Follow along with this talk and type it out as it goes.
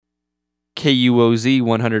KUOZ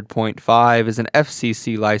 100.5 is an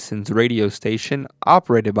FCC licensed radio station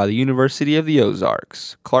operated by the University of the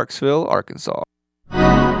Ozarks, Clarksville, Arkansas.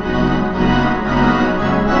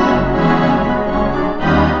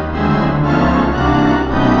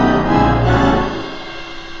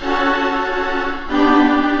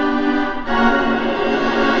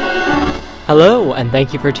 Hello, and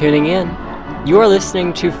thank you for tuning in. You are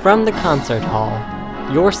listening to From the Concert Hall,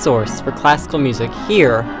 your source for classical music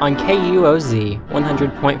here on KUOZ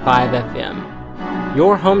 100.5 FM,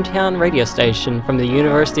 your hometown radio station from the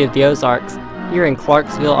University of the Ozarks here in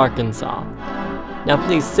Clarksville, Arkansas. Now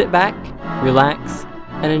please sit back, relax,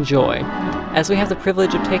 and enjoy as we have the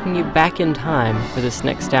privilege of taking you back in time for this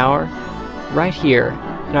next hour, right here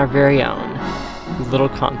in our very own little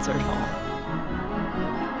concert hall.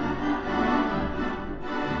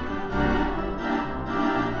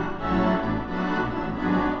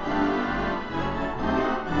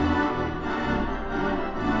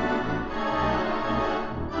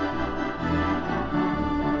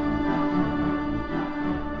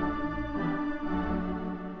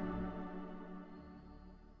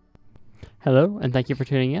 Hello, and thank you for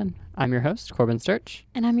tuning in. I'm your host, Corbin Sturch.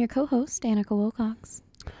 And I'm your co-host, Danica Wilcox.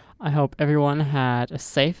 I hope everyone had a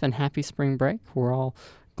safe and happy spring break. We're all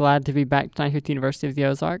glad to be back tonight here at the University of the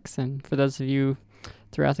Ozarks. And for those of you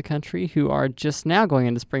throughout the country who are just now going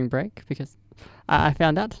into spring break, because I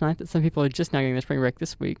found out tonight that some people are just now getting their spring break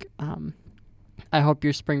this week, I hope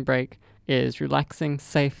your spring break is relaxing,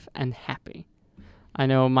 safe, and happy. I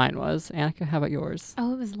know mine was. Annika, how about yours?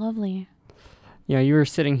 Oh, it was lovely. You know, you were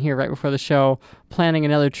sitting here right before the show planning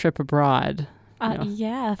another trip abroad.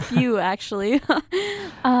 Yeah, a few actually.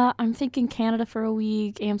 I'm thinking Canada for a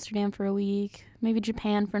week, Amsterdam for a week, maybe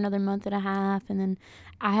Japan for another month and a half, and then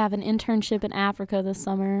I have an internship in Africa this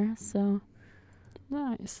summer, so.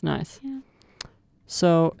 Nice. Yeah.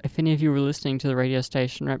 So, if any of you were listening to the radio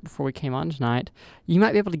station right before we came on tonight, you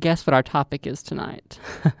might be able to guess what our topic is tonight.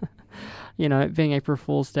 You know, it being April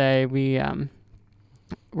Fool's Day, we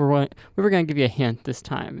were going to give you a hint this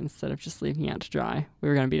time instead of just leaving you out to dry. We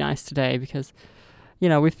were going to be nice today because, you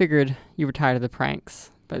know, we figured you were tired of the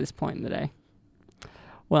pranks by this point in the day.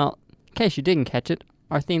 Well, in case you didn't catch it,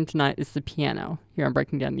 our theme tonight is the piano. Here I'm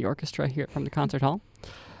breaking down the orchestra here from the concert hall.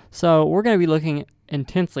 So we're going to be looking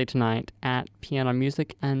intensely tonight at piano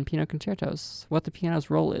music and piano concertos, what the piano's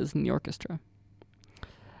role is in the orchestra.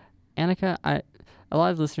 Annika, a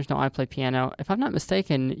lot of listeners know I play piano. If I'm not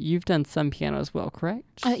mistaken, you've done some piano as well,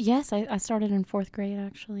 correct? Yes, I started in 4th grade,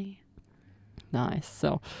 actually. Nice.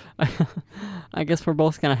 So I guess we're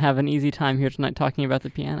both going to have an easy time here tonight talking about the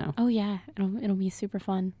piano. Oh, yeah. It'll be super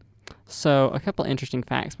fun. So a couple interesting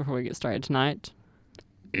facts before we get started tonight.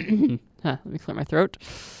 Let me clear my throat.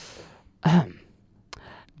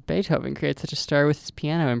 Beethoven created such a stir with his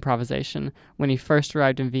piano improvisation when he first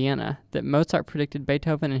arrived in Vienna that Mozart predicted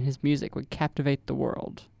Beethoven and his music would captivate the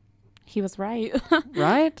world. He was right.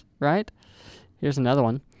 Right? Here's another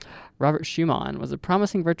one. Robert Schumann was a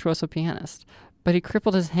promising virtuoso pianist, but he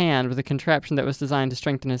crippled his hand with a contraption that was designed to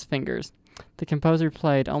strengthen his fingers. The composer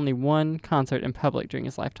played only one concert in public during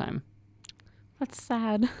his lifetime. That's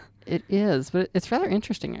sad. It is, but it's rather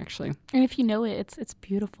interesting, actually. And if you know it, it's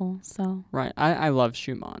beautiful, so. Right. I love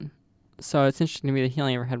Schumann. So it's interesting to me that he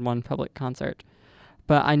only ever had one public concert.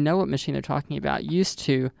 But I know what machine they're talking about. Used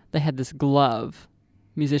to, they had this glove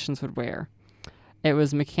musicians would wear. It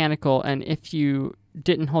was mechanical, and if you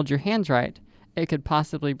didn't hold your hands right, it could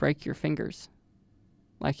possibly break your fingers.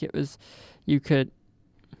 Like it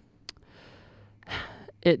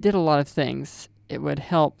did a lot of things. It would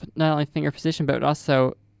help not only finger position, but it would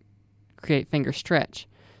also create finger stretch.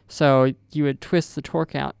 So you would twist the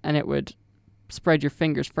torque out and it would spread your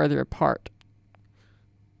fingers further apart.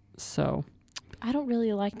 So I don't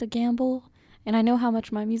really like the gamble, and I know how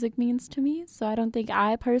much my music means to me, so I don't think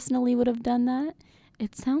I personally would have done that.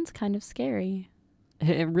 It sounds kind of scary.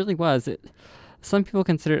 It really was. Some people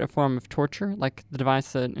consider it a form of torture, like the device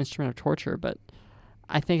is an instrument of torture, but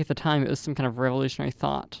I think at the time it was some kind of revolutionary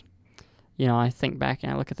thought. You know, I think back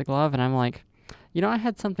and I look at the glove and I'm like, you know, I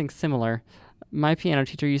had something similar. My piano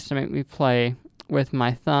teacher used to make me play with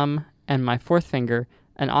my thumb and my 4th finger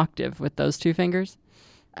an octave with those 2 fingers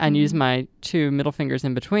and use my 2 middle fingers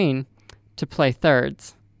in between to play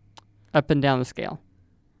thirds up and down the scale.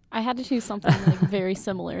 I had to do something like very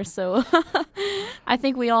similar, so I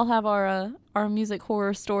think we all have our music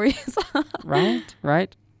horror stories.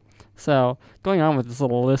 Right. So, going on with this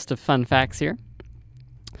little list of fun facts here.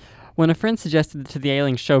 When a friend suggested to the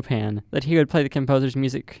ailing Chopin that he would play the composer's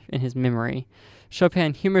music in his memory,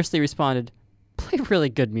 Chopin humorously responded, "Play really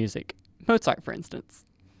good music. Mozart, for instance."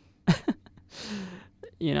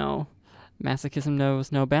 You know, Masochism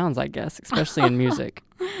knows no bounds, I guess, especially in music.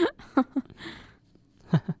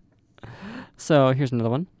 So here's another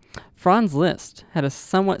one. Franz Liszt had a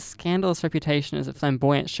somewhat scandalous reputation as a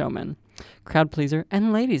flamboyant showman, crowd pleaser,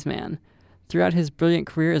 and ladies' man. Throughout his brilliant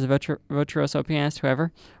career as a virtuoso pianist,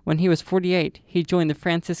 however, when he was 48, he joined the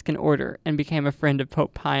Franciscan order and became a friend of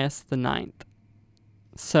Pope Pius IX.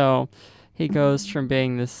 So he goes from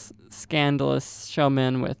being this scandalous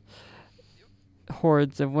showman with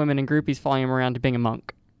hordes of women and groupies following him around to being a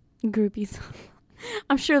monk. Groupies.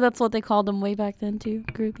 I'm sure that's what they called them way back then, too.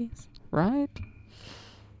 Groupies. Right?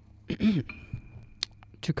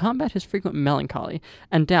 To combat his frequent melancholy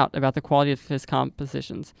and doubt about the quality of his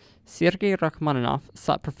compositions, Sergei Rachmaninoff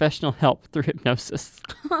sought professional help through hypnosis.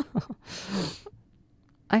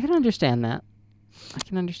 I can understand that.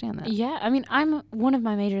 Yeah, I mean, I'm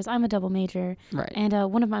a double major. Right.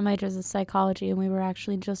 And one of my majors is psychology, and we were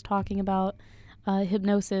actually just talking about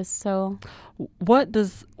hypnosis, so...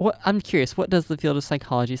 I'm curious, what does the field of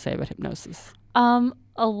psychology say about hypnosis?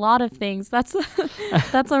 A lot of things. That's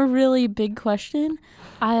that's a really big question.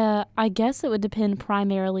 I guess it would depend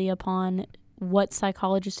primarily upon what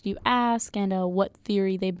psychologists you ask and what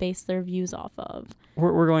theory they base their views off of.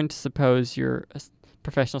 We're going to suppose you're a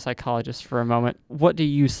professional psychologist for a moment. What do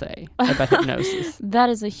you say about hypnosis? That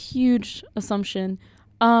is a huge assumption.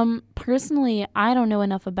 Personally, I don't know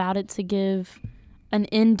enough about it to give an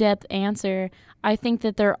in-depth answer. I think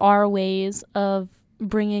that there are ways of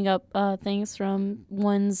bringing up things from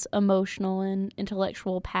one's emotional and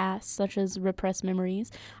intellectual past, such as repressed memories.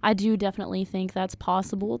 I do definitely think that's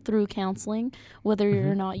possible through counseling. Whether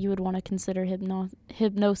or not you would want to consider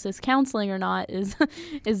hypnosis counseling or not is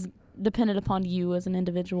dependent upon you as an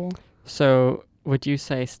individual. So would you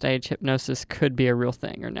say stage hypnosis could be a real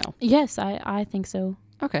thing or no? Yes, I think so.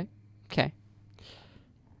 Okay.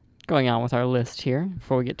 Going on with our list here,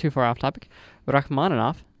 before we get too far off topic,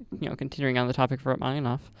 Rachmaninoff, continuing on the topic of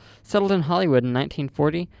Rachmaninoff, settled in Hollywood in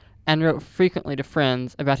 1940 and wrote frequently to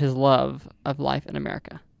friends about his love of life in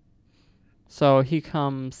America. So he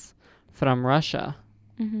comes from Russia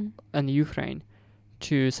and the Ukraine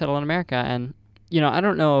to settle in America. And, I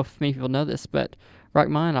don't know if many people know this, but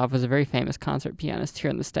Rachmaninoff was a very famous concert pianist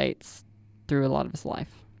here in the States through a lot of his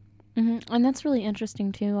life. And that's really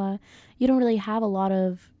interesting, too. You don't really have a lot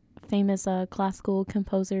of famous classical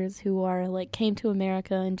composers who are came to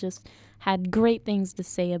America and just had great things to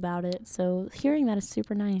say about it. So hearing that is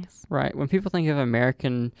super nice. Right. When people think of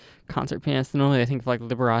American concert pianists, normally they think of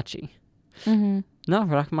Liberace. No,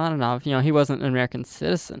 Rachmaninoff, he wasn't an American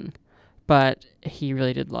citizen, but he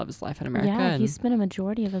really did love his life in America. Yeah, he spent a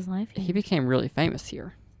majority of his life here. He became really famous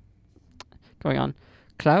here. Going on,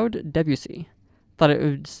 Claude Debussy thought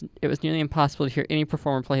it was nearly impossible to hear any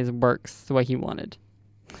performer play his works the way he wanted.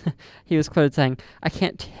 He was quoted saying, "I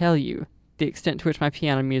can't tell you the extent to which my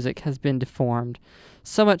piano music has been deformed,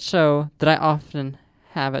 so much so that I often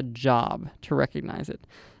have a job to recognize it,"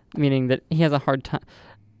 meaning that he has a hard time.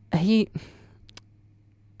 I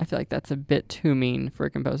feel like that's a bit too mean for a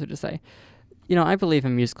composer to say. I believe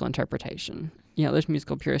in musical interpretation. There's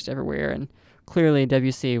musical purists everywhere, and clearly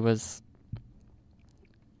Debussy was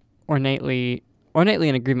ornately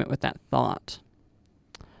in agreement with that thought.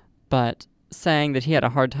 But saying that he had a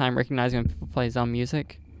hard time recognizing when people play his own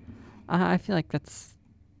music, I feel like it's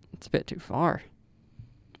a bit too far.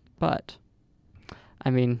 But, I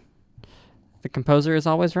mean, the composer is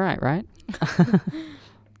always right?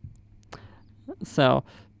 So,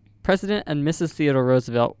 President and Mrs. Theodore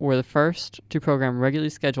Roosevelt were the first to program regularly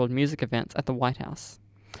scheduled music events at the White House.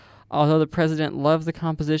 Although the president loved the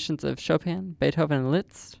compositions of Chopin, Beethoven, and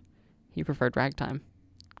Liszt, he preferred ragtime.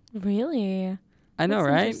 Really? I know, That's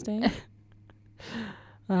right? Interesting.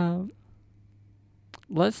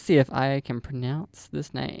 Let's see if I can pronounce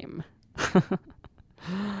this name.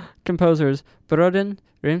 Composers Borodin,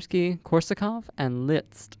 Rimsky-Korsakov, and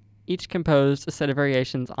Liszt each composed a set of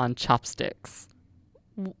variations on chopsticks.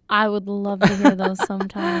 I would love to hear those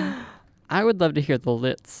sometime. I would love to hear the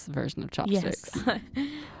Liszt version of chopsticks. Yes.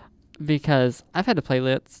 Because I've had to play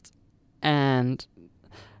Liszt, and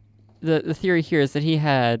the theory here is that he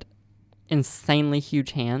had insanely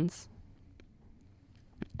huge hands.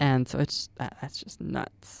 And so that's just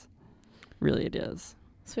nuts. Really it is.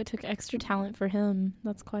 So it took extra talent for him.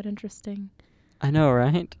 That's quite interesting. I know,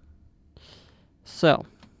 right? So,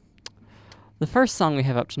 the first song we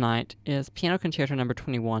have up tonight is Piano Concerto No.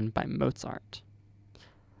 21 by Mozart.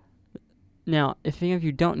 Now, if any of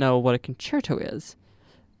you don't know what a concerto is,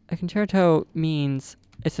 a concerto means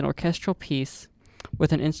it's an orchestral piece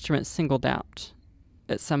with an instrument singled out.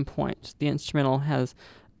 At some point, the instrumental has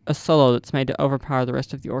a solo that's made to overpower the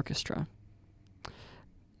rest of the orchestra.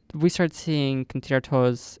 we started seeing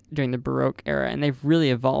concertos during the Baroque era, and they've really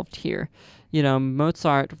evolved here. You know,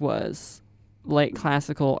 Mozart was late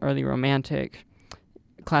classical, early romantic.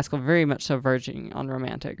 Classical very much so verging on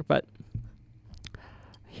romantic, but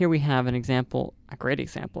here we have an example, a great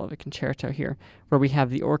example of a concerto here, where we have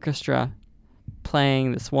the orchestra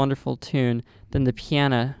playing this wonderful tune, then the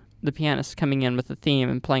pianist coming in with the theme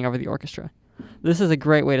and playing over the orchestra. This is a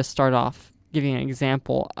great way to start off, giving an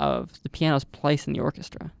example of the piano's place in the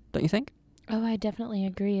orchestra, don't you think? Oh, I definitely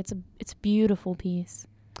agree. It's a beautiful piece.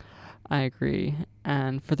 I agree.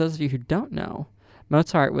 And for those of you who don't know,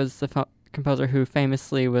 Mozart was the composer who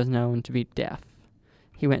famously was known to be deaf.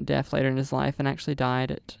 He went deaf later in his life and actually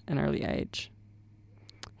died at an early age.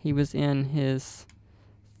 He was in his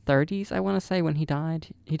 30s, I want to say, when he died.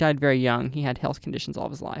 He died very young. He had health conditions all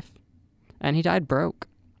of his life. And he died broke.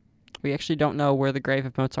 We actually don't know where the grave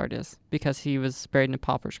of Mozart is, because he was buried in a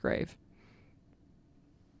pauper's grave.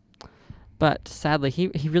 But sadly, he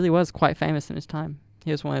really was quite famous in his time.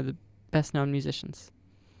 He was one of the best-known musicians.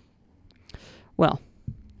 Well,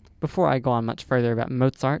 before I go on much further about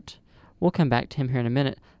Mozart, we'll come back to him here in a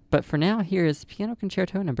minute. But for now, here is Piano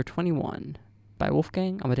Concerto No. 21 by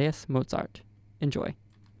Wolfgang Amadeus Mozart. Enjoy.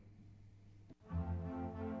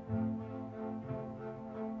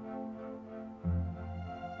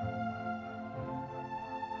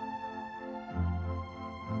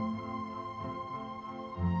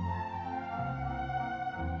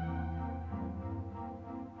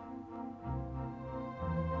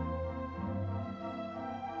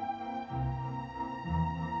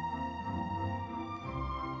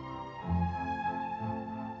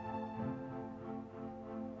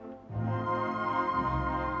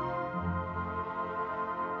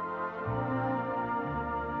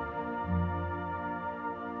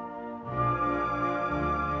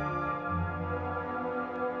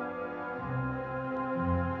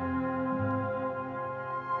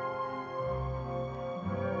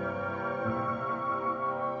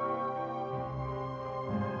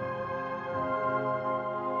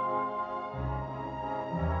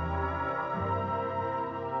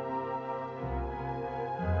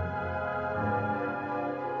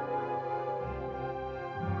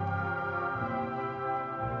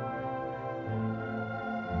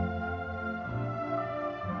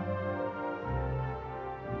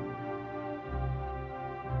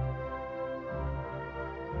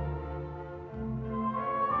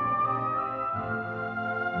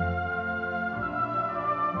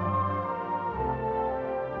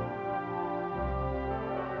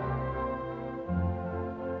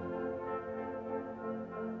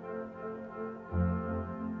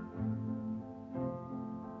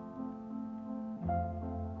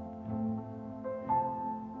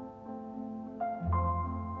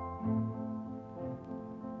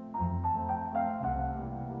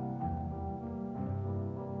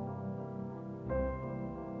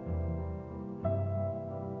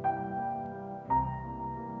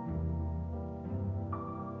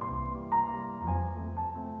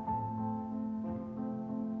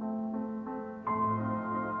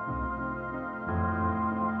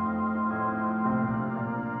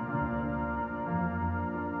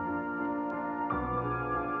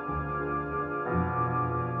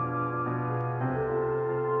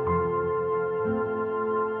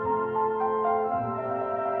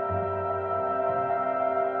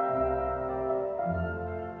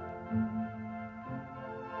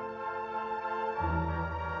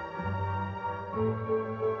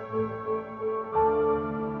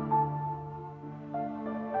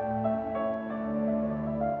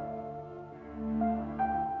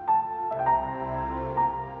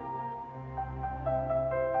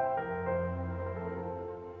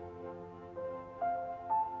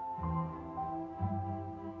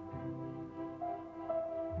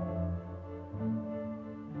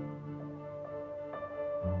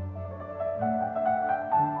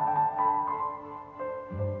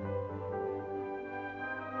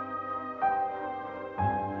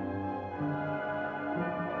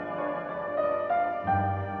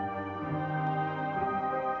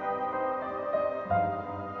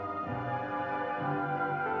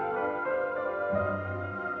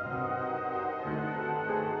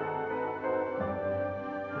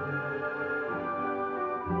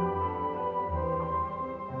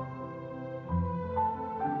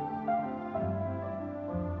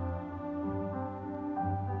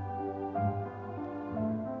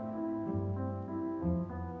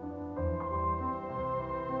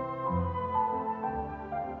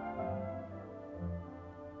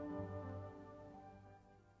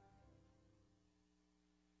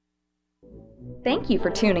 Thank you for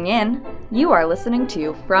tuning in. You are listening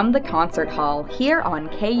to From the Concert Hall here on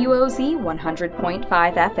KUOZ 100.5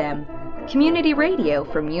 FM, community radio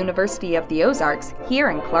from University of the Ozarks here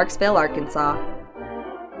in Clarksville, Arkansas.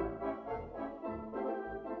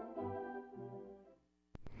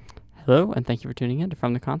 Hello, and thank you for tuning in to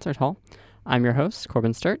From the Concert Hall. I'm your host,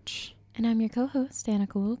 Corbin Sturch. And I'm your co-host,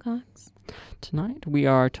 Danica Wilcox. Tonight we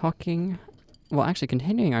are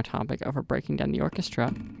continuing our topic of breaking down the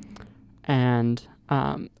orchestra. And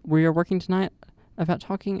we are working tonight about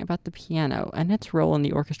talking about the piano and its role in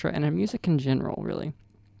the orchestra and in music in general, really.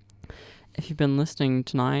 If you've been listening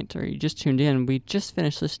tonight or you just tuned in, we just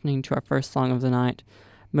finished listening to our first song of the night,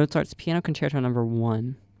 Mozart's Piano Concerto No.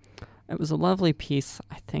 1. It was a lovely piece,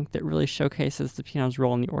 I think, that really showcases the piano's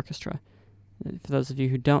role in the orchestra. For those of you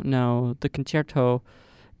who don't know, the concerto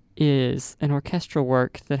is an orchestral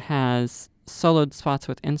work that has soloed spots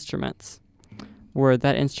with instruments, where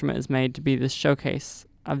that instrument is made to be the showcase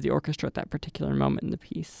of the orchestra at that particular moment in the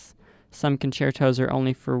piece. Some concertos are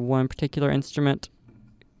only for one particular instrument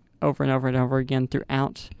over and over and over again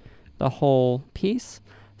throughout the whole piece.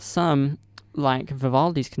 Some, like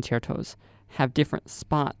Vivaldi's concertos, have different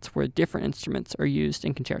spots where different instruments are used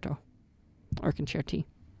in concerto or concerti.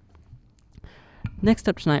 Next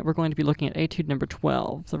up tonight, we're going to be looking at Etude No.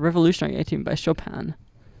 12, the Revolutionary Etude by Chopin.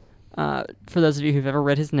 For those of you who've ever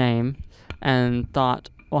read his name and thought,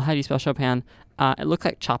 well, how do you spell Chopin? It looked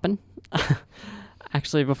like Chopin.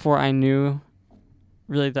 Actually, before I knew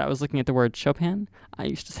really that I was looking at the word Chopin, I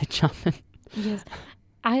used to say Chopin. Yes.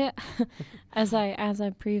 As I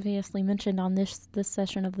previously mentioned on this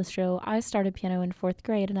session of the show, I started piano in 4th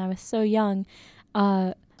grade, and I was so young.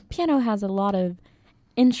 Piano has a lot of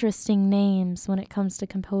interesting names when it comes to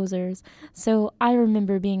composers. So I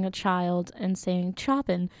remember being a child and saying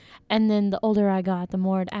Chopin, and then the older I got, the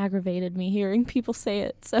more it aggravated me hearing people say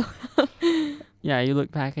it. So yeah, you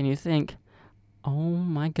look back and you think, oh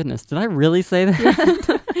my goodness, did I really say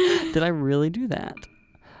that? Did I really do that?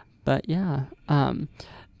 But yeah,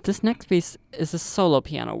 this next piece is a solo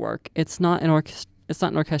piano work. It's not an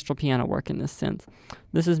orchestral piano work in this sense.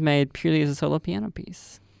 This is made purely as a solo piano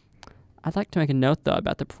piece. I'd like to make a note, though,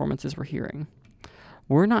 about the performances we're hearing.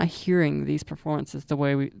 We're not hearing these performances the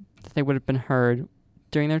way that they would have been heard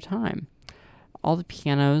during their time. All the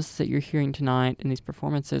pianos that you're hearing tonight in these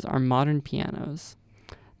performances are modern pianos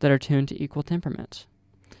that are tuned to equal temperament.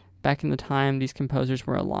 Back in the time these composers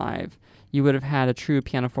were alive, you would have had a true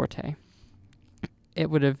pianoforte.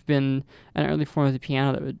 It would have been an early form of the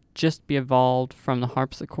piano that would just be evolved from the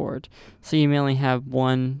harpsichord. So you may only have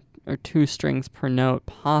 1 or 2 strings per note,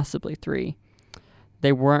 possibly 3.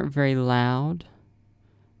 They weren't very loud,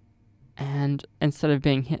 and instead of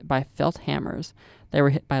being hit by felt hammers, they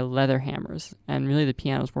were hit by leather hammers, and really the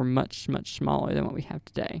pianos were much, much smaller than what we have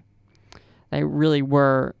today. They really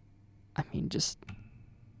were, just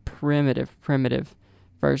primitive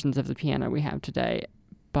versions of the piano we have today,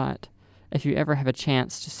 but if you ever have a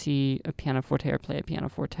chance to see a pianoforte or play a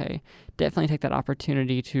pianoforte, definitely take that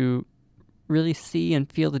opportunity to really see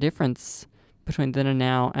and feel the difference between then and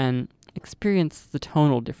now and experience the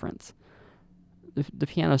tonal difference. The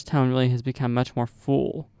piano's tone really has become much more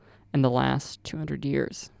full in the last 200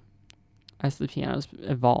 years as the piano's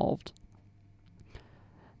evolved.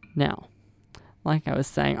 Now, like I was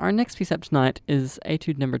saying, our next piece up tonight is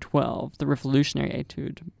Etude No. 12, the Revolutionary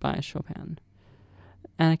Etude by Chopin.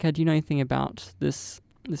 Annika, do you know anything about this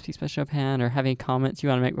piece by Chopin, or have any comments you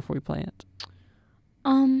want to make before we play it?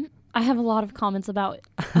 I have a lot of comments about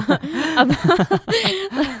I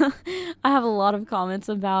have a lot of comments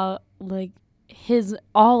about like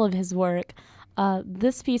all of his work.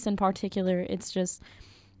 This piece in particular, it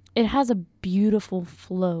has a beautiful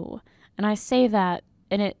flow. And I say that,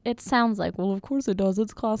 and it sounds like, well, of course it does,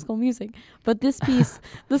 it's classical music. But this piece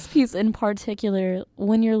in particular,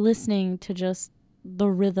 when you're listening to just the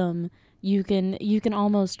rhythm, you can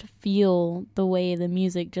almost feel the way the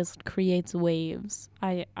music just creates waves.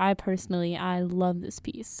 I personally love this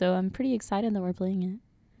piece, so I'm pretty excited that we're playing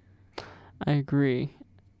it. I agree.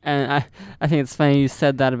 And I think it's funny you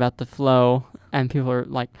said that about the flow, and people are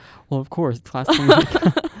like, well, of course, it's classical music.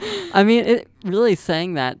 It really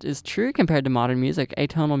saying that is true compared to modern music.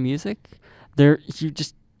 Atonal music,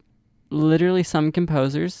 literally some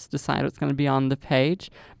composers decide what's going to be on the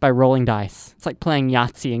page by rolling dice. It's like playing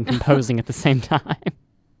Yahtzee and composing at the same time.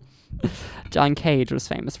 John Cage was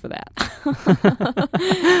famous for that.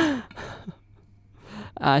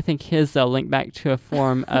 I think his, though, linked back to a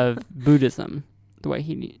form of Buddhism, the way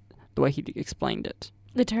he explained it.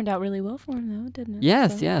 It turned out really well for him, though, didn't it?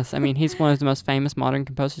 Yes. He's one of the most famous modern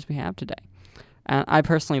composers we have today. And I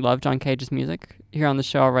personally love John Cage's music. Here on the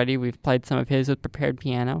show already, we've played some of his with prepared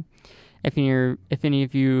piano. If any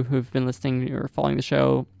of you who've been listening or following the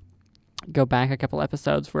show go back a couple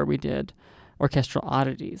episodes where we did orchestral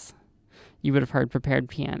oddities, you would have heard Prepared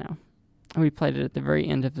Piano. And we played it at the very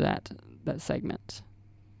end of that segment.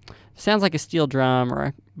 Sounds like a steel drum or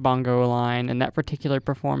a bongo line in that particular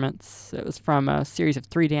performance. It was from a series of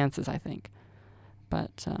 3 dances, I think.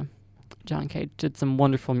 But John Cage did some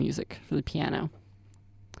wonderful music for the piano.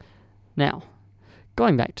 Now,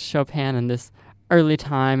 going back to Chopin and this early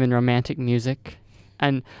time in romantic music,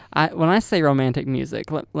 and when I say romantic music,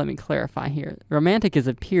 let me clarify here. Romantic is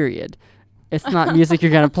a period. It's not music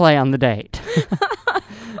you're going to play on the date.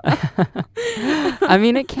 I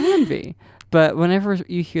mean, it can be. But whenever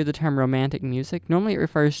you hear the term romantic music, normally it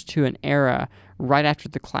refers to an era right after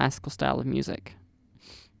the classical style of music.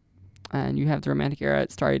 And you have the Romantic era.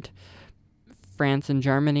 It started France and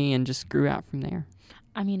Germany and just grew out from there.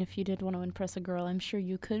 I mean, if you did want to impress a girl, I'm sure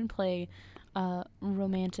you could play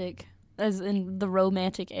romantic, as in the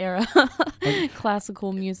Romantic era,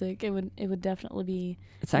 classical music. It would definitely be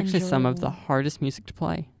It's actually some of the enjoyable. hardest music to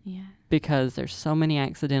play. Yeah. Because there's so many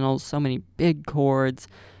accidentals, so many big chords,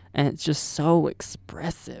 and it's just so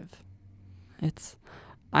expressive.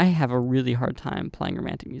 I have a really hard time playing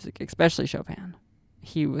romantic music, especially Chopin.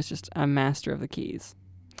 He was just a master of the keys.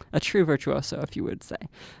 A true virtuoso, if you would say.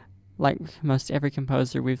 Like most every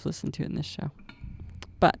composer we've listened to in this show.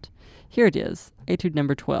 But here it is, Etude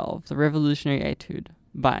number 12, the Revolutionary Etude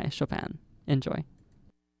by Chopin. Enjoy.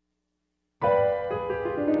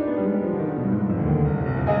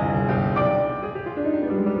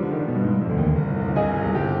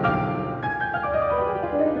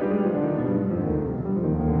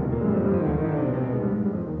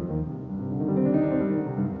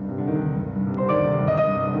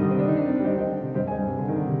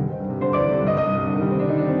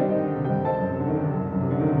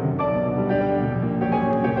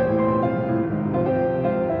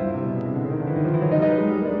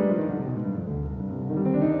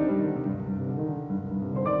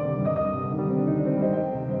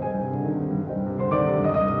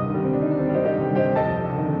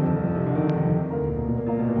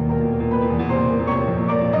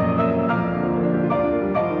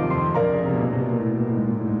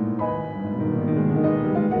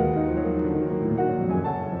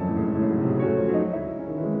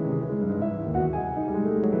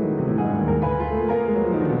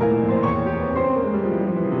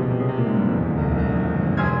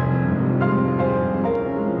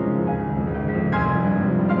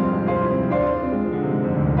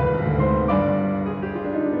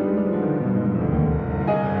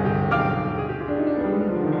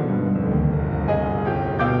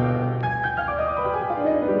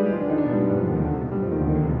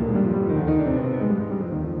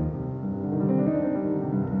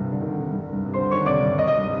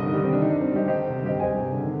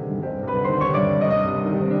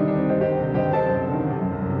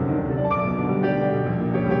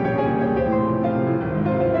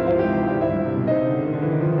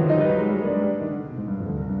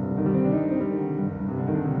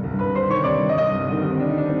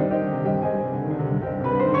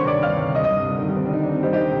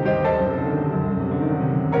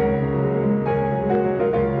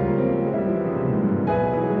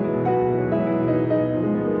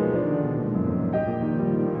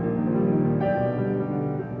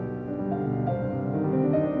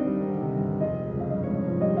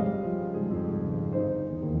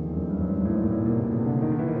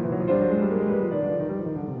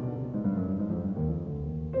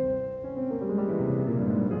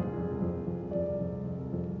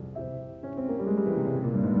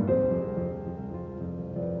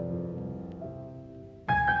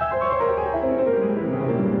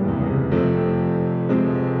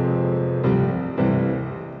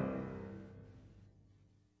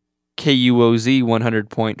 KUOZ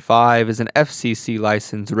 100.5 is an FCC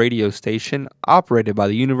licensed radio station operated by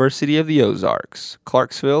the University of the Ozarks,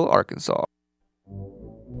 Clarksville, Arkansas.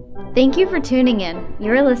 Thank you for tuning in.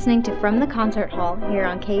 You're listening to From the Concert Hall here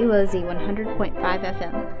on KUOZ 100.5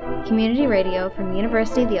 FM, community radio from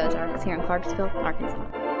University of the Ozarks here in Clarksville, Arkansas.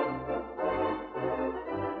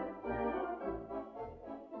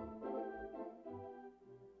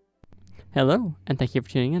 Hello, and thank you for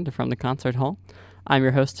tuning in to From the Concert Hall. I'm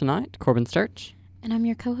your host tonight, Corbin Sturch. And I'm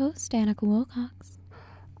your co-host, Danica Wilcox.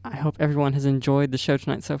 I hope everyone has enjoyed the show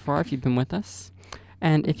tonight so far if you've been with us.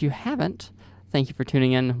 And if you haven't, thank you for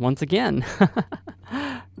tuning in once again.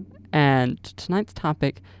 And tonight's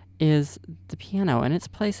topic is the piano and its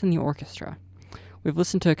place in the orchestra. We've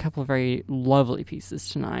listened to a couple of very lovely pieces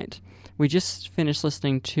tonight. We just finished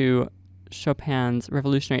listening to Chopin's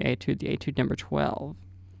Revolutionary Etude, the Etude number 12.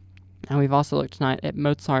 And we've also looked tonight at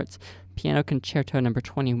Mozart's Piano Concerto number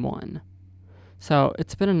 21. So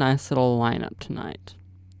it's been a nice little lineup tonight.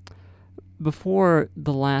 Before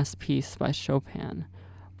the last piece by Chopin,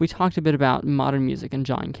 we talked a bit about modern music and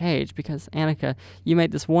John Cage, because Annika, you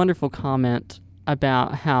made this wonderful comment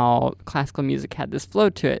about how classical music had this flow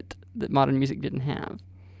to it that modern music didn't have.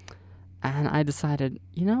 And I decided,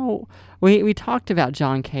 we talked about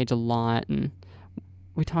John Cage a lot, and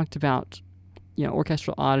we talked about,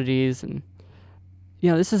 orchestral oddities, and,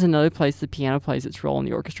 this is another place the piano plays its role in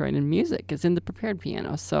the orchestra and in music, is in the prepared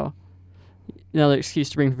piano. So, another excuse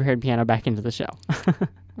to bring prepared piano back into the show.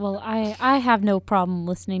 Well, I have no problem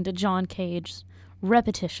listening to John Cage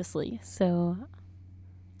repetitiously, so...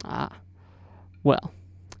 Well,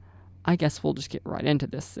 I guess we'll just get right into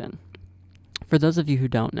this then. For those of you who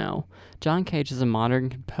don't know, John Cage is a modern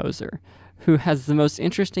composer who has the most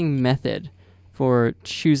interesting method for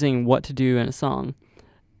choosing what to do in a song.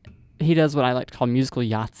 He does what I like to call musical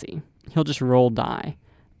Yahtzee. He'll just roll die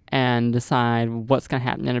and decide what's going to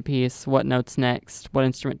happen in a piece, what notes next, what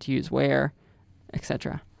instrument to use where,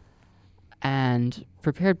 etc. And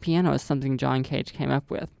prepared piano is something John Cage came up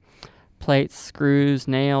with. Plates, screws,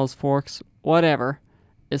 nails, forks, whatever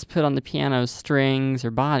is put on the piano's strings or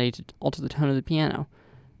body to alter the tone of the piano.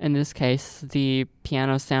 In this case, the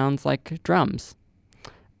piano sounds like drums.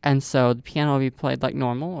 And so the piano will be played like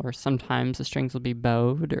normal, or sometimes the strings will be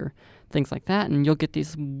bowed or things like that, and you'll get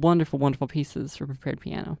these wonderful, wonderful pieces for prepared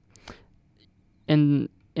piano. In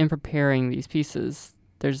preparing these pieces,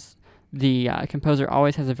 there's the composer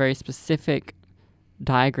always has a very specific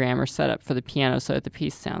diagram or setup for the piano so that the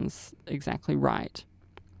piece sounds exactly right.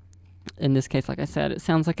 In this case, like I said, it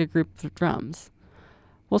sounds like a group of drums.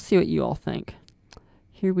 We'll see what you all think.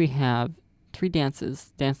 Here we have Three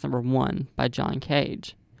Dances, dance number 1 by John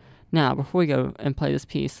Cage. Now, before we go and play this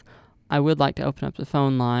piece, I would like to open up the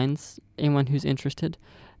phone lines. Anyone who's interested,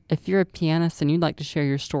 if you're a pianist and you'd like to share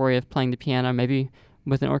your story of playing the piano, maybe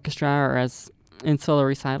with an orchestra or as in solo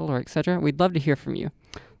recital or etc., we'd love to hear from you.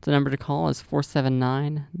 The number to call is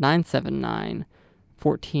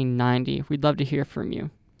 479-979-1490. We'd love to hear from you.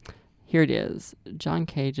 Here it is, John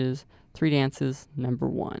Cage's Three Dances, number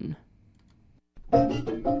 1.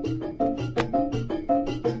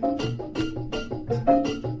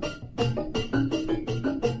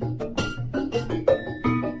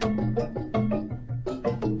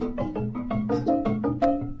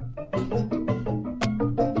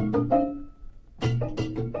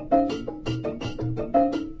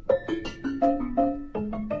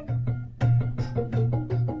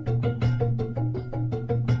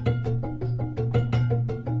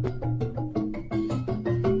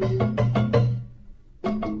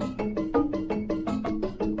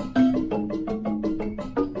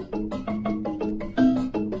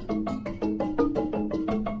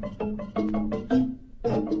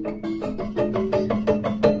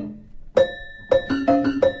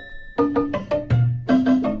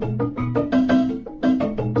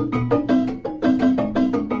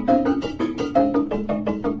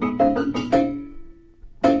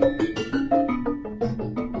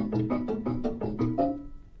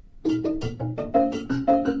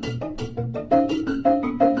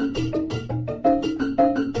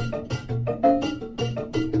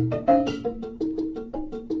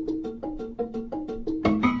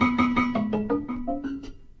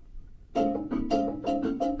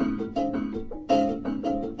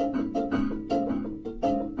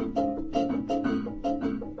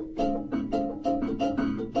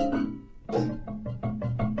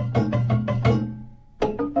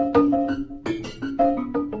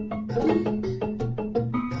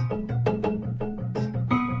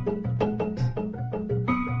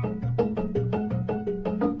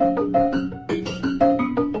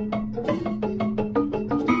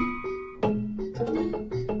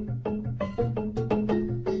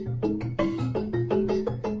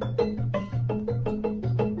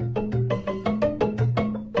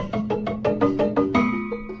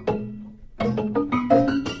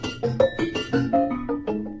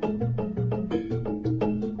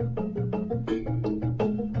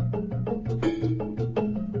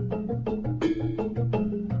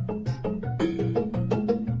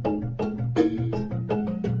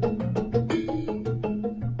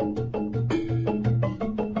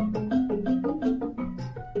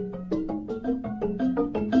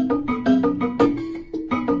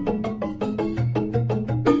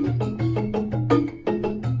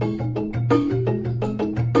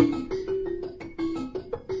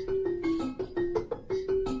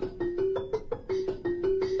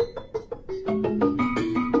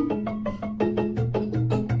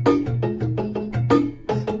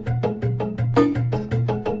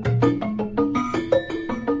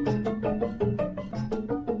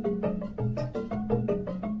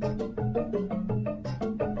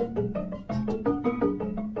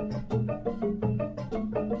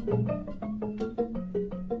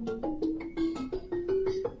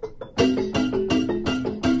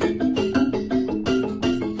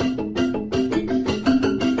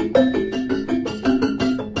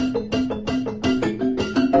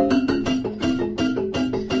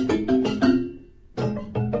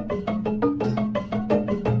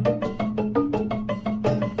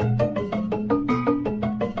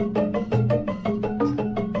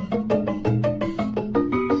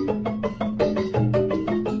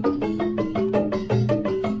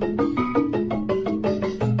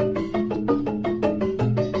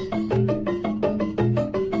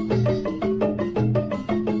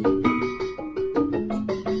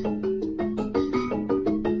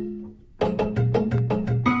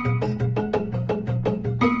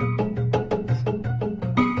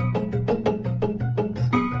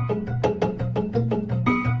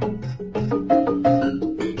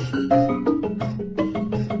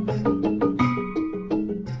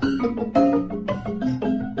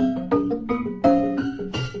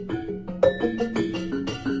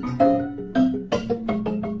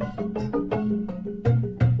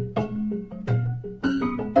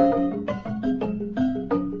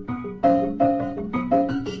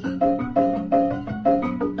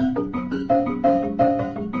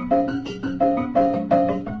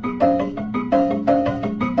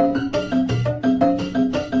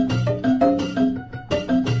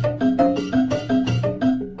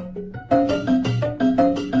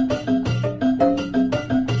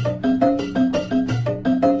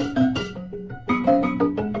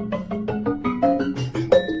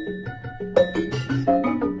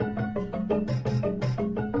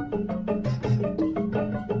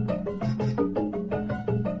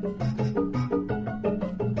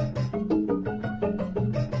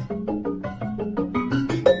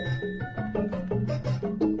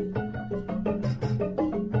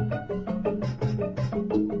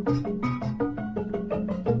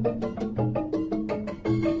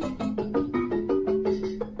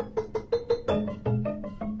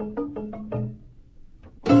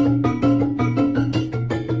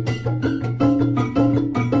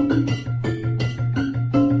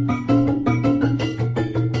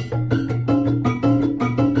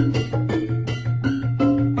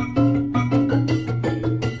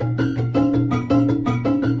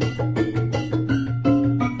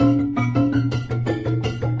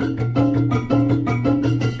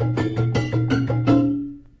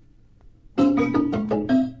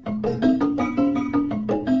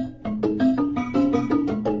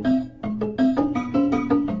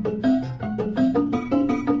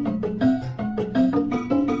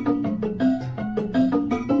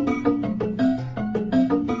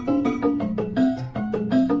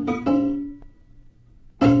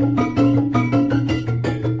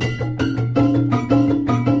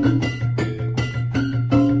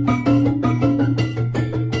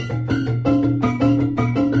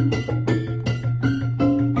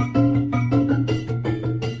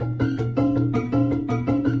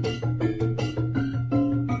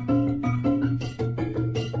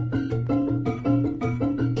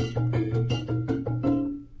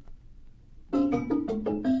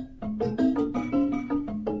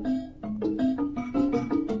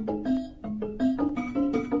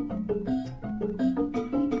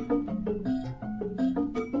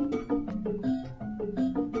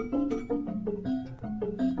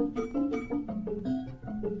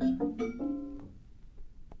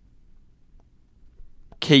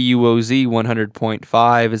 KUOZ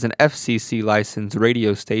 100.5 is an FCC licensed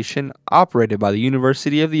radio station operated by the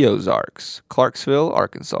University of the Ozarks, Clarksville,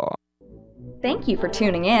 Arkansas. Thank you for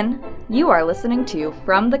tuning in. You are listening to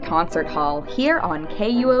From the Concert Hall here on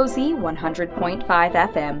KUOZ 100.5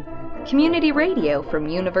 FM, community radio from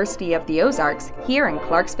University of the Ozarks here in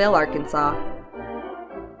Clarksville, Arkansas.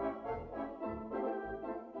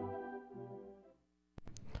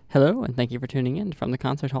 Hello, and thank you for tuning in From the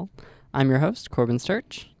Concert Hall. I'm your host, Corbin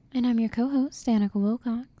Sturch. And I'm your co-host, Danica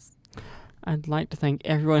Wilcox. I'd like to thank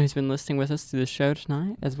everyone who's been listening with us through the show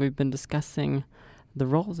tonight as we've been discussing the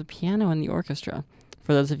role of the piano in the orchestra.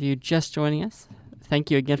 For those of you just joining us,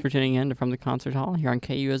 thank you again for tuning in to From the Concert Hall here on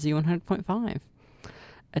KUOZ 100.5.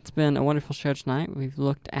 It's been a wonderful show tonight. We've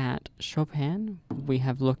looked at Chopin, we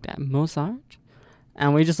have looked at Mozart,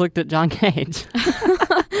 and we just looked at John Cage.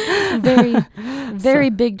 Very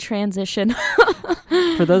big transition.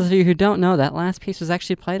 For those of you who don't know, that last piece was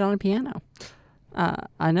actually played on a piano.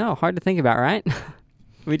 I know, hard to think about, right?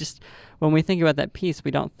 When we think about that piece,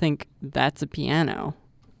 we don't think that's a piano.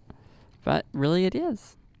 But really it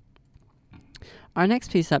is. Our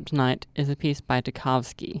next piece up tonight is a piece by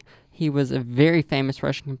Tchaikovsky. He was a very famous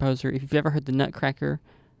Russian composer. If you've ever heard the Nutcracker,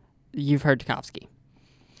 you've heard Tchaikovsky.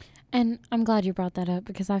 And I'm glad you brought that up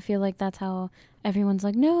because I feel like that's how everyone's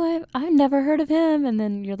like, no, I've never heard of him. And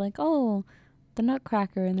then you're like, oh, the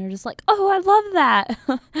Nutcracker. And they're just like, oh, I love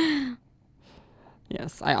that.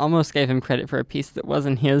 Yes, I almost gave him credit for a piece that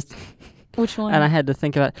wasn't his. Which one? And I had to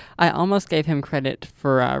think about it. I almost gave him credit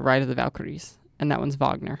for Ride of the Valkyries. And that one's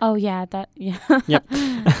Wagner. Oh, yeah, yeah. Yep.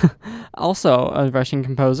 Also a Russian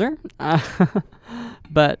composer,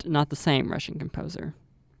 but not the same Russian composer.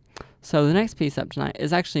 So the next piece up tonight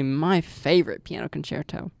is actually my favorite piano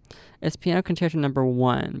concerto. It's Piano Concerto No.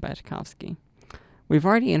 1 by Tchaikovsky. We've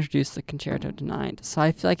already introduced the concerto tonight, so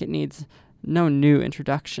I feel like it needs no new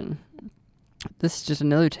introduction. This is just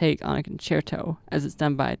another take on a concerto, as it's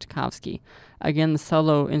done by Tchaikovsky. Again, the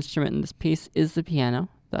solo instrument in this piece is the piano,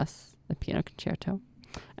 thus the piano concerto.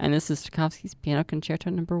 And this is Tchaikovsky's Piano Concerto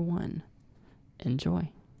No. 1. Enjoy.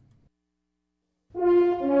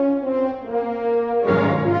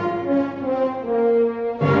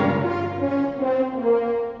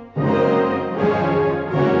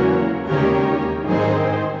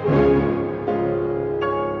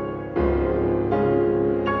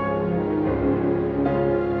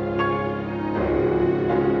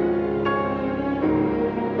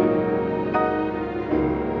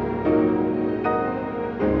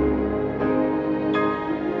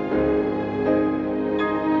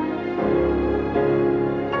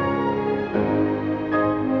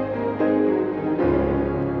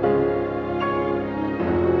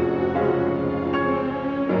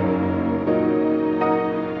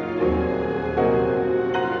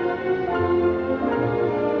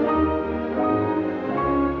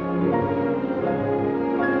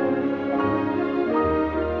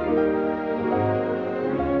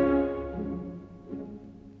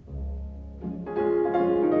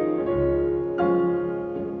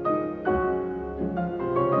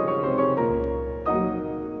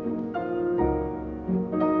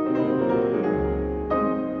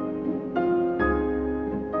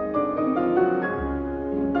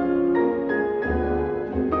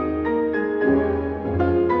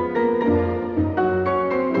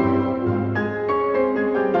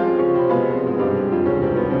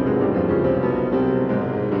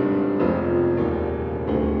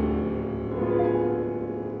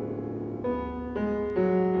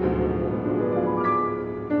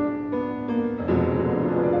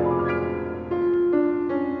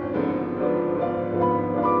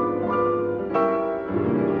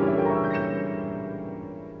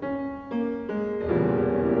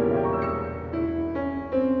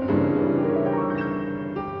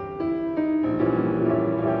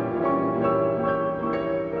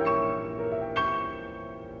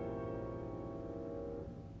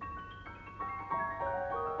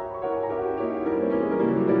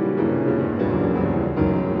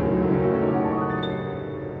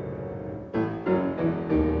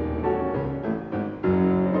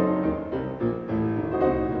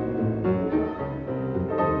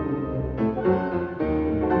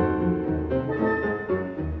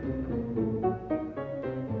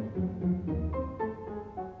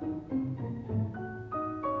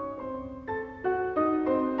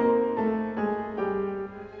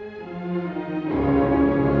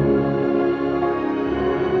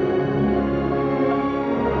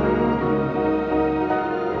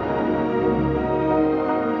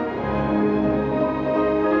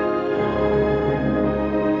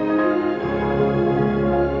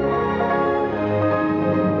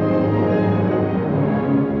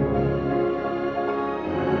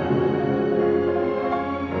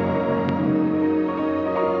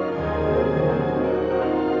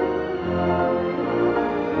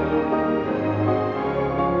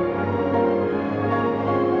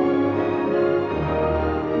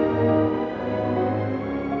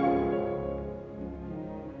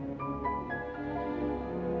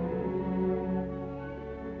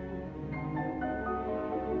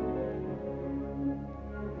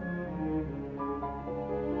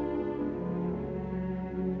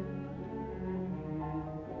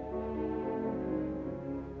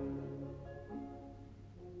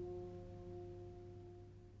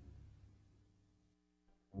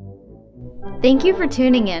 Thank you for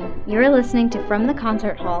tuning in. You are listening to From the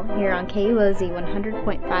Concert Hall here on KUOZ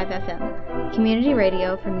 100.5 FM, community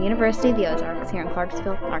radio from University of the Ozarks here in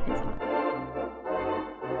Clarksville, Arkansas.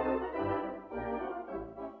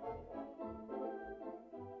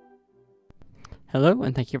 Hello,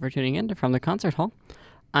 and thank you for tuning in to From the Concert Hall.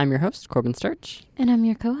 I'm your host, Corbin Sturch. And I'm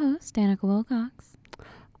your co-host, Danica Wilcox.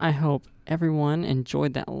 I hope everyone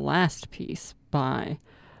enjoyed that last piece by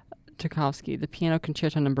Tchaikovsky, the Piano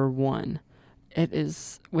Concerto No. 1. It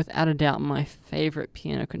is, without a doubt, my favorite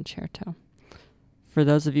piano concerto. For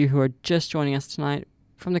those of you who are just joining us tonight,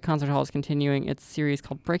 From the Concert Hall is continuing its series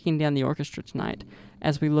called Breaking Down the Orchestra tonight,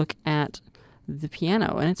 as we look at the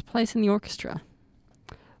piano and its place in the orchestra.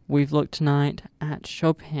 We've looked tonight at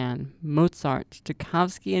Chopin, Mozart,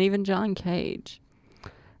 Tchaikovsky, and even John Cage.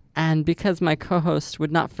 And because my co-host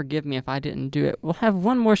would not forgive me if I didn't do it, we'll have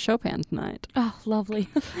one more Chopin tonight. Oh, lovely.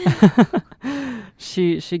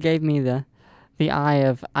 She gave me the eye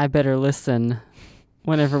of I better listen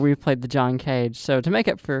whenever we played the John Cage. So to make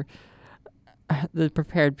up for the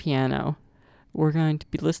prepared piano, we're going to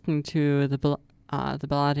be listening to the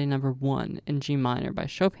Ballade No. 1 in G minor by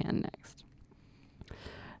Chopin next.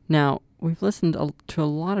 Now, we've listened to a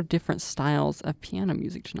lot of different styles of piano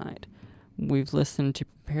music tonight. We've listened to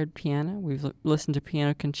prepared piano, we've listened to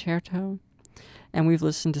piano concerto, and we've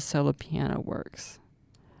listened to solo piano works.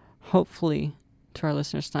 Hopefully, to our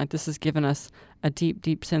listeners tonight, this has given us a deep,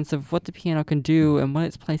 deep sense of what the piano can do and what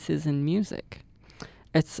its place is in music.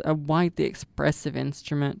 It's a widely expressive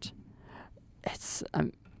instrument. It's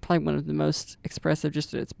probably one of the most expressive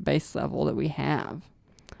just at its base level that we have.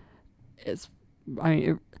 It's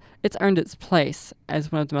earned its place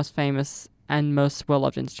as one of the most famous and most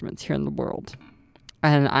well-loved instruments here in the world.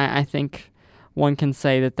 And I think one can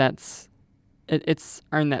say that it's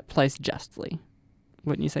earned that place justly.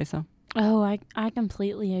 Wouldn't you say so? Oh, I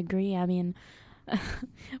completely agree. I mean,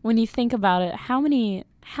 when you think about it, how many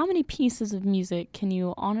pieces of music can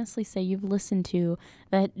you honestly say you've listened to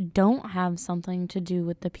that don't have something to do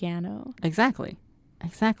with the piano? Exactly.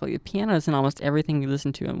 The piano is in almost everything you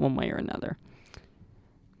listen to in one way or another.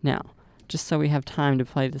 Now, just so we have time to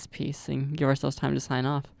play this piece and give ourselves time to sign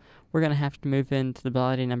off, we're going to have to move into the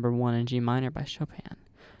Ballade No. 1 in G minor by Chopin.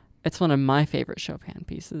 It's one of my favorite Chopin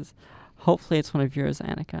pieces. Hopefully it's one of yours,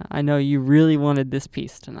 Annika. I know you really wanted this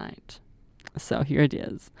piece tonight. So here it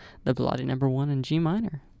is, the Ballade No. 1 in G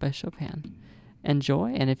minor by Chopin.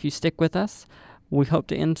 Enjoy, and if you stick with us, we hope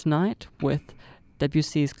to end tonight with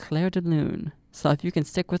Debussy's Clair de Lune. So if you can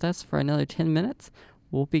stick with us for another 10 minutes,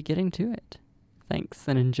 we'll be getting to it. Thanks,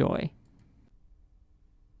 and enjoy.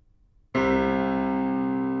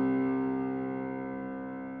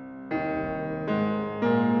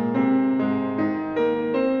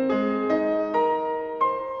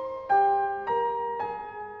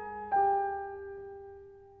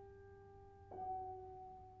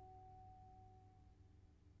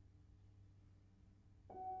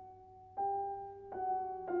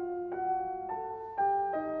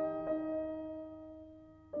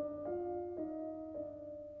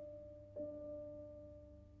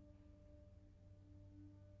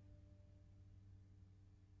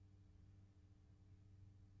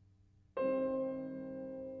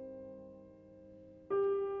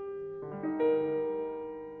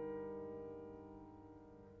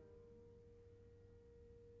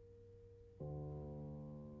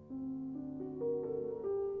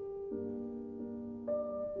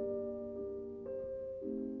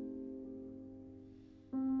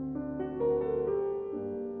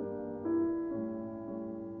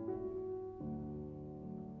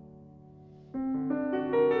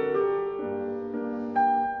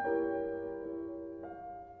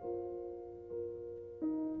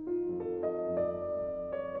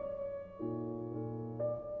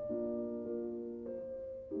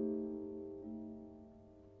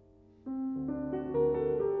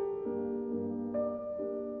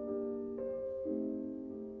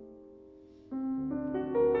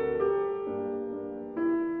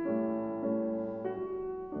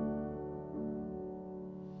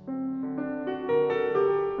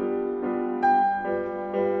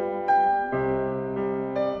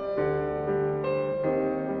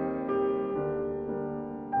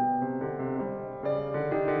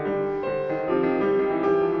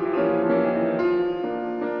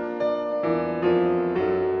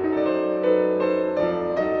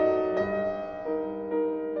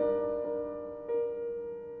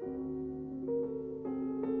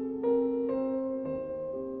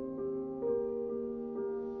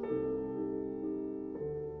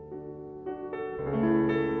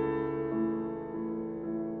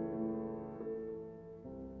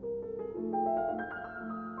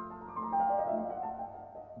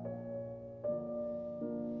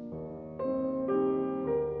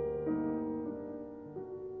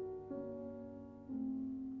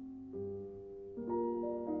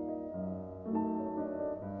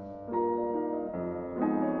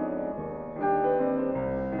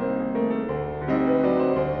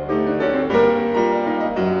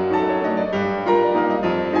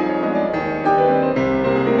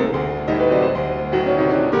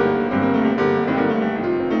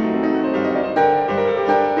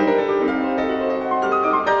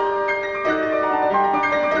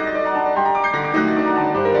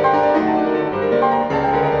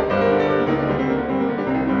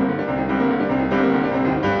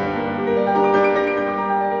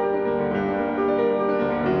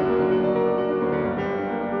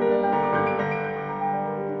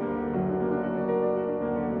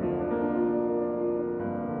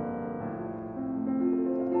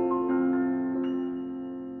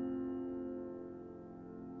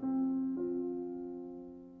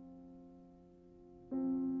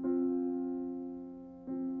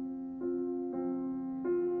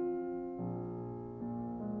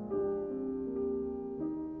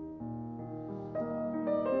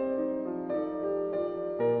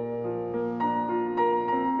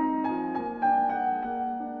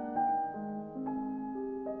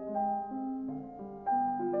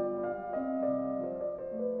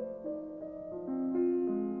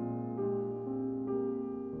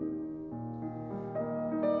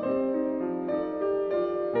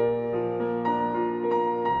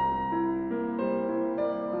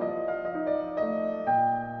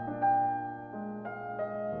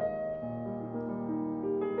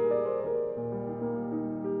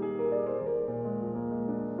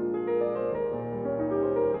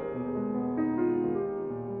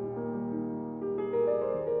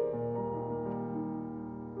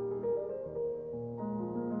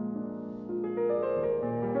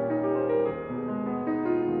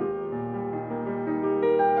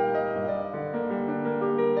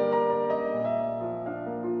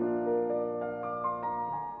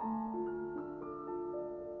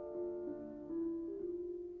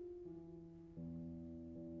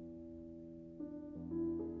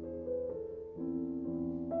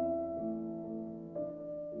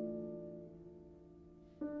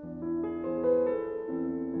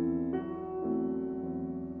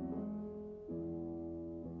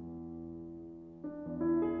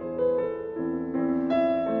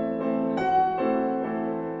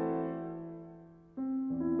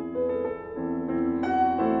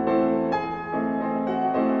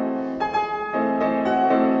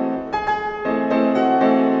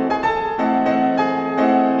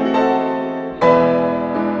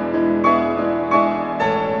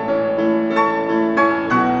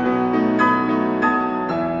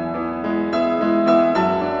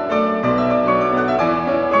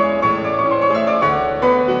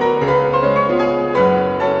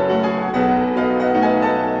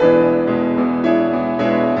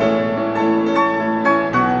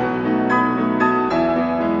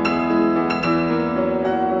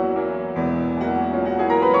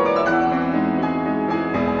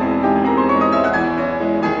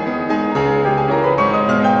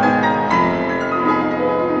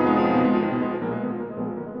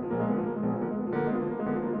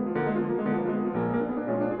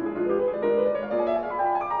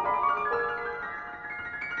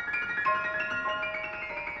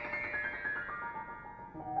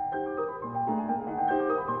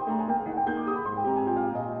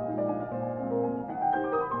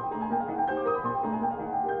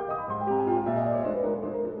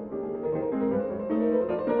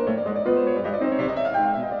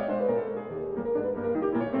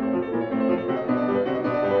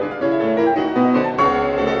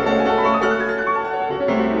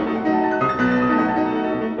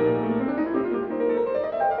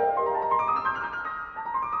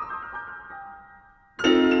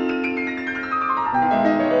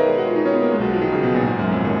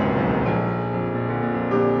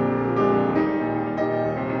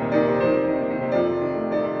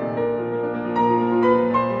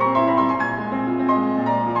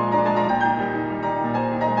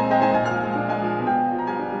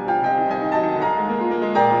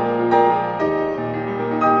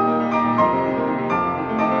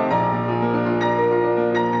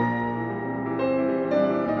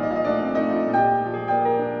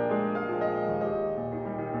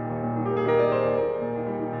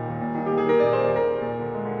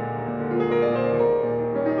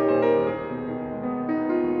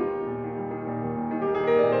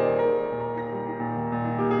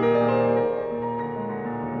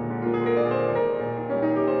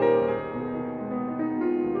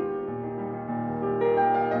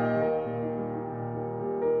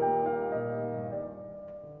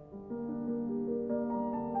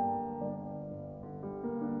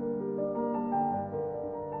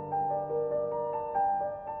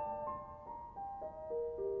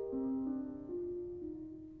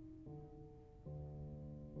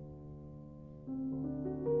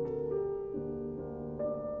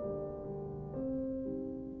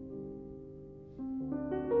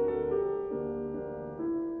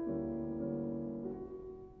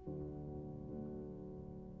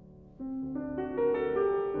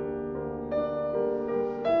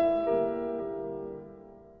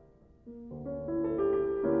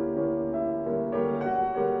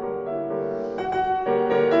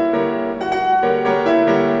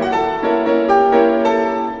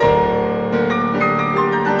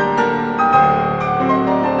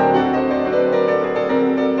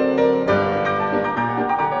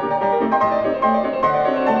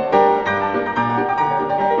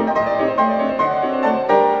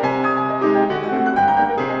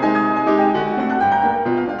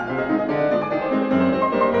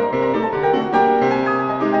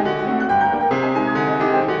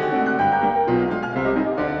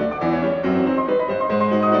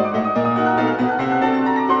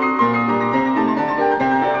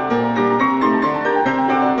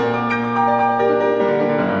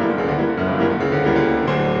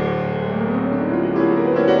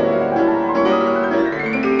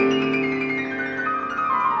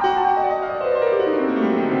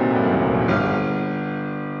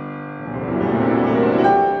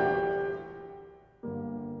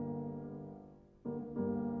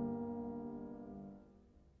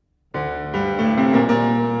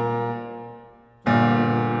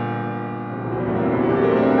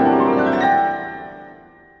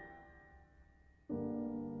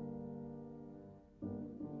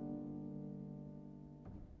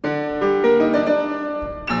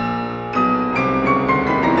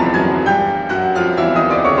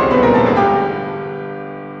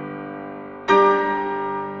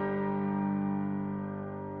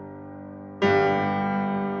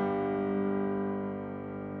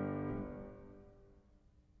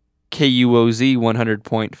 KUOZ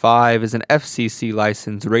 100.5 is an FCC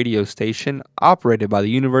licensed radio station operated by the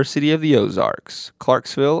University of the Ozarks,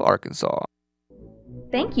 Clarksville, Arkansas.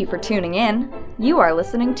 Thank you for tuning in. You are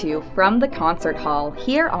listening to From the Concert Hall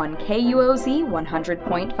here on KUOZ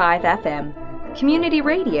 100.5 FM, community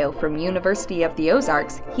radio from University of the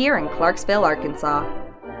Ozarks here in Clarksville, Arkansas.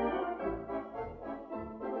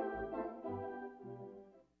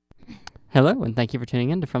 Hello, and thank you for tuning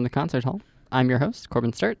in to From the Concert Hall. I'm your host,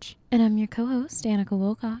 Corbin Sturch. And I'm your co-host, Danica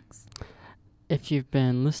Wilcox. If you've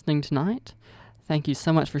been listening tonight, thank you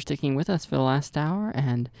so much for sticking with us for the last hour.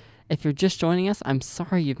 And if you're just joining us, I'm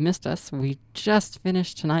sorry you've missed us. We just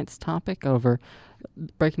finished tonight's topic over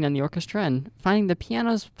breaking down the orchestra and finding the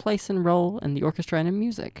piano's place and role in the orchestra and in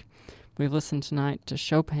music. We've listened tonight to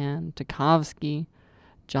Chopin, Tchaikovsky,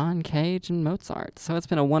 John Cage, and Mozart. So it's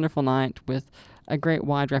been a wonderful night with a great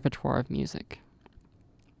wide repertoire of music.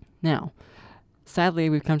 Now, sadly,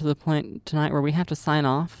 we've come to the point tonight where we have to sign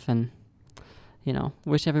off and,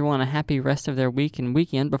 wish everyone a happy rest of their week and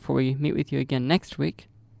weekend before we meet with you again next week.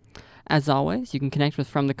 As always, you can connect with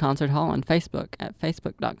From the Concert Hall on Facebook at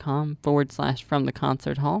facebook.com/From the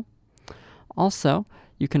Concert Hall. Also,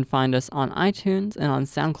 you can find us on iTunes and on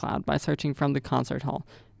SoundCloud by searching From the Concert Hall.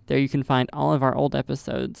 There you can find all of our old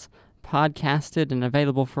episodes podcasted and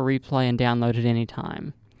available for replay and download at any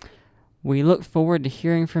time. We look forward to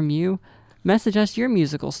hearing from you. Message us your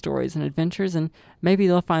musical stories and adventures, and maybe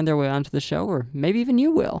they'll find their way onto the show, or maybe even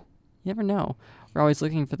you will. You never know. We're always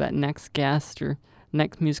looking for that next guest or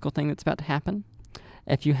next musical thing that's about to happen.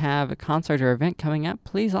 If you have a concert or event coming up,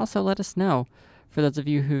 please also let us know. For those of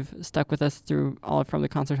you who've stuck with us through all From the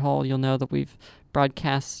Concert Hall, you'll know that we've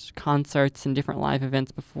broadcast concerts and different live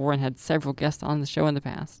events before and had several guests on the show in the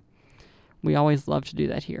past. We always love to do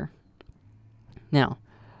that here. Now,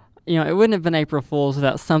 it wouldn't have been April Fool's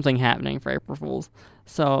without something happening for April Fool's.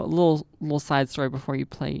 So a little side story before we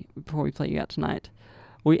play you out tonight.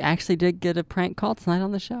 We actually did get a prank call tonight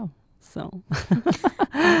on the show. So,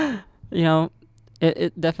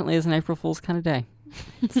 it definitely is an April Fool's kind of day.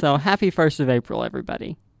 So happy 1st of April,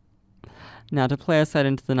 everybody. Now, to play us out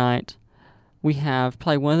into the night, we have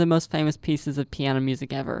probably one of the most famous pieces of piano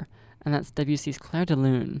music ever, and that's Debussy's Clair de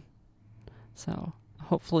Lune. So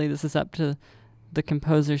hopefully this is up to the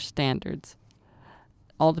composer's standards.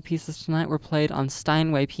 All the pieces tonight were played on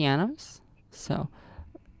Steinway pianos. So,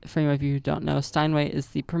 for any of you who don't know, Steinway is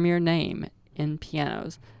the premier name in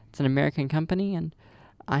pianos. It's an American company, and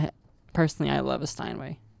I love a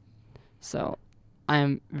Steinway. So, I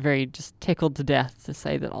am very just tickled to death to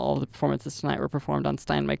say that all of the performances tonight were performed on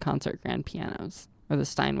Steinway concert grand pianos, or the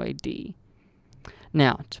Steinway D.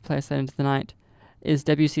 Now, to play us out into the night is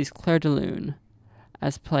Debussy's Clair de Lune,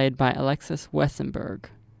 as played by Alexis Wessenberg.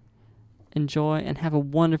 Enjoy and have a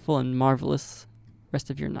wonderful and marvelous rest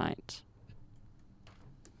of your night.